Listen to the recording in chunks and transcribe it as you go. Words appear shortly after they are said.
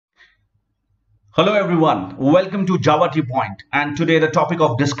Hello everyone, welcome to Java Tea Point, and today the topic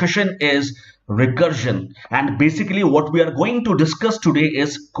of discussion is recursion. And basically what we are going to discuss today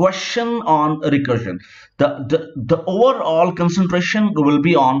is question on recursion. The overall concentration will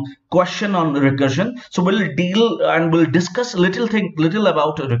be on question on recursion. So we'll deal and we'll discuss little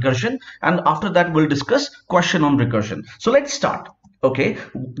about recursion, and after that we'll discuss question on recursion. So let's start. Okay,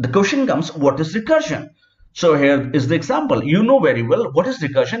 the question comes, what is recursion? So here is the example. You know very well what is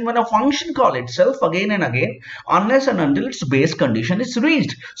recursion: when a function call itself again and again unless and until its base condition is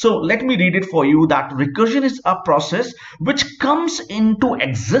reached. So let me read it for you, that recursion is a process which comes into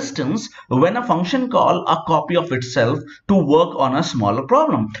existence when a function call a copy of itself to work on a smaller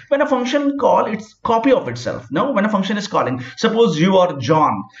problem. When a function call its copy of itself. Now when a function is calling, suppose you are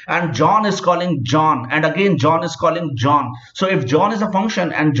John and John is calling John, and again John is calling John. So if John is a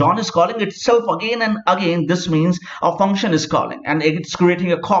function and John is calling itself again and again, this means a function is calling and it's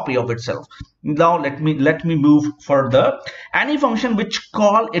creating a copy of itself. Now let me move further. Any function which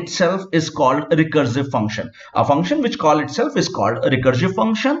call itself is called a recursive function. A function which call itself is called a recursive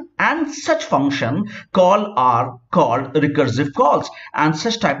function, and such function call are called recursive calls, and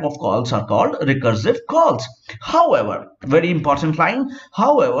such type of calls are called recursive calls. However, very important line,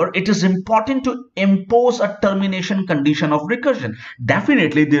 however, it is important to impose a termination condition of recursion.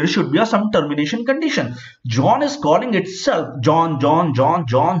 Definitely there should be some termination condition. John is calling itself John.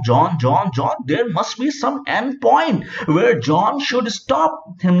 There must be some end point where John should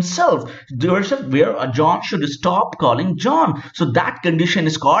stop himself, where John should stop calling John. So that condition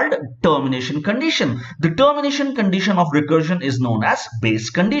is called termination condition. The termination condition of recursion is known as base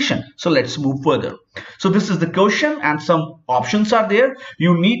condition. So let's move further. So this is the question and some options are there.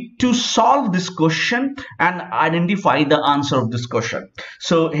 You need to solve this question and identify the answer of this question.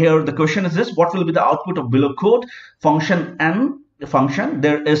 So here the question is this: what will be the output of below code? Function n, function,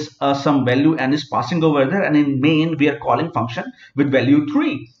 there is some value n is passing over there, and in main we are calling function with value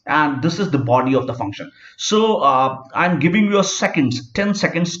 3, and this is the body of the function. So I'm giving you 10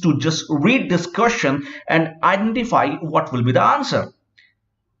 seconds to just read this question and identify what will be the answer.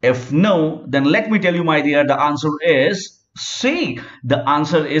 If no, then let me tell you, my dear, the answer is C. The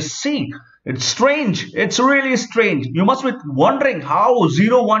answer is C. It's strange. It's really strange. You must be wondering how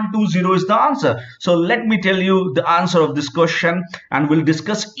 0120 is the answer. So let me tell you the answer of this question, and we'll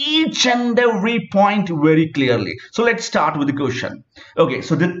discuss each and every point very clearly. So let's start with the question. Okay,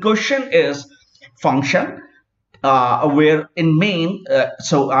 so the question is function where in main,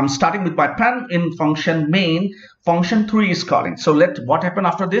 so I'm starting with my pen. In function main, function 3 is calling. So what happened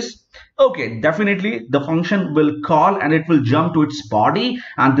after this? Okay, definitely the function will call and it will jump to its body,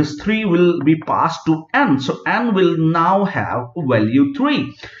 and this 3 will be passed to n. So n will now have value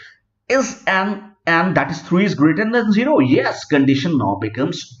 3. Is n, and that is 3 is greater than 0? Yes, condition now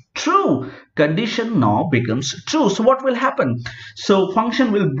becomes true. Condition now becomes true. So what will happen? So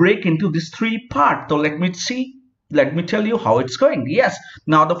function will break into this 3 part. So let me see. Let me tell you how it's going. Yes,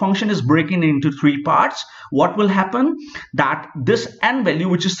 now the function is breaking into 3 parts. What will happen? That this n value,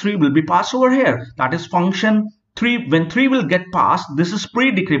 which is 3, will be passed over here. That is function 3. When 3 will get passed, this is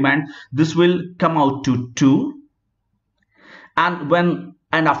pre-decrement. This will come out to 2. And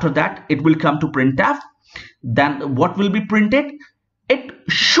after that, it will come to printf. Then what will be printed? It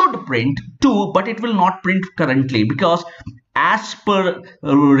should print 2, but it will not print currently, because as per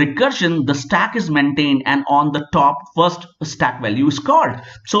recursion, the stack is maintained and on the top first stack value is called.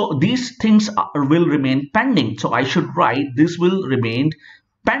 So these things will remain pending. So I should write this will remain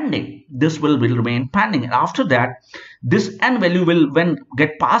pending. This will remain pending. And after that, this n value will, when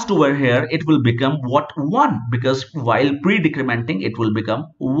get passed over here, it will become what? 1, because while pre-decrementing it will become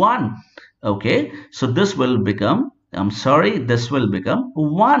 1. Okay, so this will become, this will become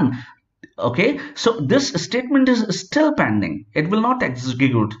 1. Okay, so this statement is still pending. It will not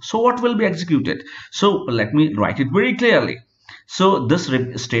execute. So what will be executed? So let me write it very clearly. So this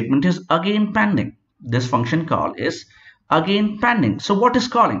statement is again pending. This function call is again pending. So what is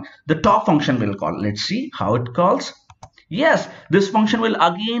calling? The top function will call. Let's see how it calls. Yes, this function will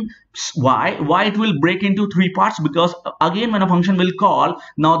again, why it will break into 3 parts? Because again when a function will call,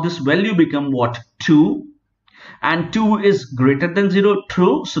 now this value become what? 2, and 2 is greater than 0,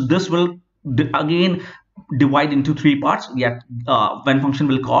 true. So this will again divide into 3 parts. Yet when function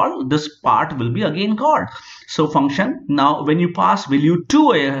will call, this part will be again called. So function, now when you pass value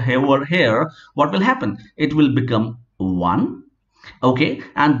 2 over here, what will happen? It will become 1. Okay,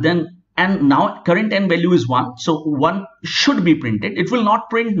 and now current n value is 1, so 1 should be printed. It will not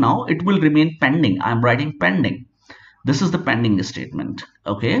print now, it will remain pending. I am writing pending. This is the pending statement.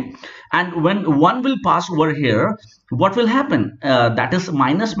 Okay, and when 1 will pass over here, what will happen? That is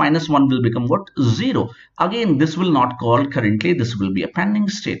minus 1 will become what? 0. Again, this will not call currently. This will be a pending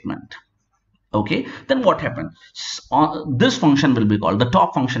statement. Okay, then what happened? This function will be called, the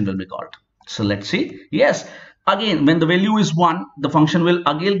top function will be called. So let's see. Yes, again, when the value is 1, the function will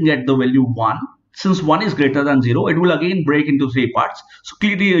again get the value 1. Since 1 is greater than 0, it will again break into 3 parts. So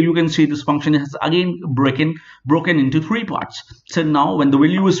clearly you can see this function has again broken into 3 parts. So now when the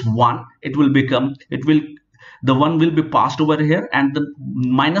value is 1, the 1 will be passed over here, and the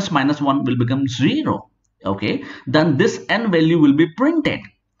minus 1 will become 0. Okay, then this n value will be printed.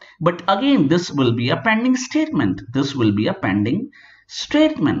 But again, this will be a pending statement. This will be a pending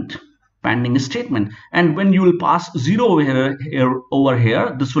statement. And when you will pass 0 over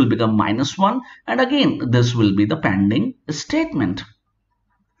here, this will become minus 1, and again this will be the pending statement.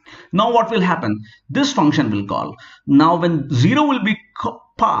 Now what will happen? This function will call. Now when 0 will be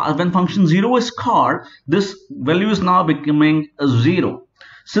passed, when function 0 is called, this value is now becoming 0.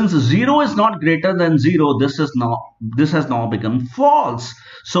 Since 0 is not greater than 0, this has now become false.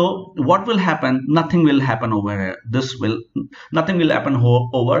 So what will happen? Nothing will happen over here. Nothing will happen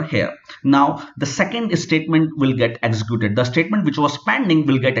over here. Now the second statement will get executed. The statement which was pending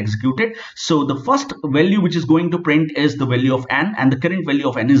will get executed. So the first value which is going to print is the value of n, and the current value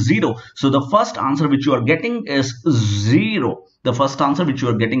of n is 0. So the first answer which you are getting is 0. The first answer which you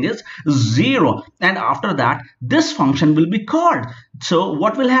are getting is 0. And after that, this function will be called. So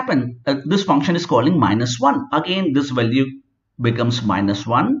what will happen? This function is calling minus 1. Again, this value becomes minus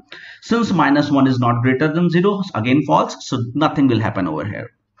 1. Since minus 1 is not greater than 0, again false. So nothing will happen over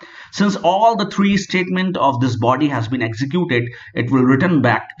here. Since all the 3 statements of this body has been executed, it will return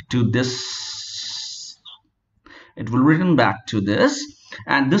back to this.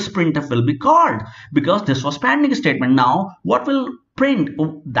 And this printf will be called because this was pending statement. Now what will print?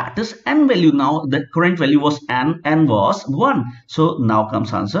 Oh, that is n value. Now the current value was n was 1. So now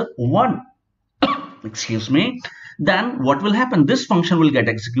comes answer 1. Excuse me. Then what will happen? This function will get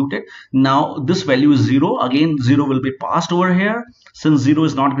executed. Now this value is 0. Again 0 will be passed over here. Since 0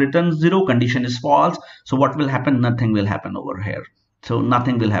 is not greater than 0, condition is false. So what will happen? Nothing will happen over here. So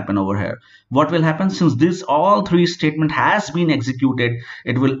nothing will happen over here. What will happen? Since this all 3 statement has been executed,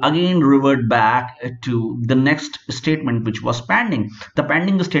 it will again revert back to the next statement which was pending. The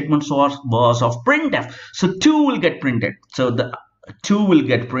pending statement was of printf. So 2 will get printed. So the 2 will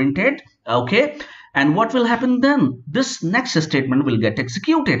get printed. Okay. And what will happen then? This next statement will get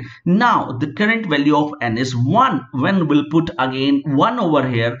executed. Now the current value of n is 1. When we'll put again 1 over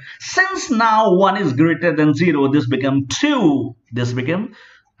here, since now 1 is greater than 0, this become 2. This become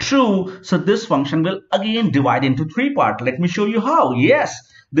true. So this function will again divide into 3 parts. Let me show you how. Yes,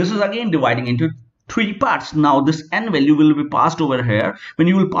 this is again dividing into 3 parts. Now this n value will be passed over here. When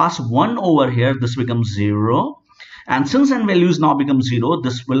you will pass 1 over here, this becomes 0. And since n values now become 0,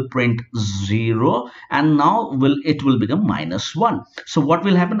 this will print 0, and now it will become minus 1. So what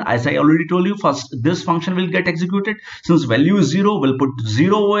will happen? As I already told you, first this function will get executed. Since value is 0, we'll put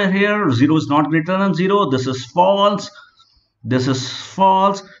 0 over here. 0 is not greater than 0. This is false. This is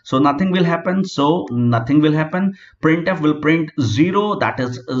false. So nothing will happen. So nothing will happen. Printf will print 0. That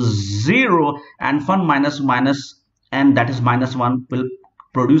is 0. And fun minus n, that is minus 1, will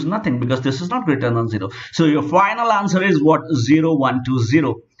produce nothing because this is not greater than 0. So your final answer is what? 0, 1, 2,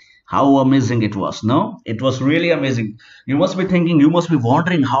 0. How amazing it was, no? It was really amazing. You must be thinking, you must be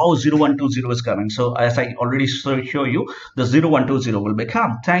wondering how 0, 1, 2, 0 is coming. So as I already show you, the 0, 1, 2, 0 will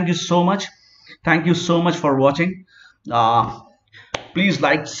become. Thank you so much. Thank you so much for watching. Please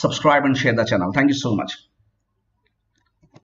like, subscribe and share the channel. Thank you so much.